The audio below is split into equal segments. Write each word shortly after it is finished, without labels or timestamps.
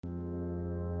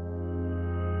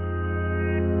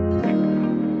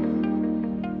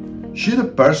Should a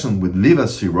person with liver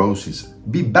cirrhosis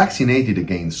be vaccinated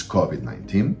against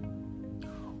COVID-19?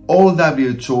 All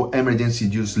WHO emergency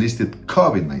use listed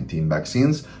COVID-19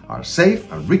 vaccines are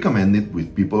safe and recommended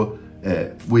with people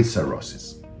with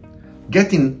cirrhosis.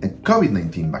 Getting a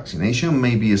COVID-19 vaccination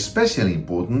may be especially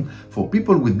important for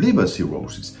people with liver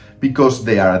cirrhosis because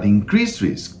they are at increased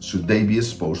risk should they be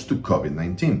exposed to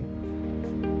COVID-19.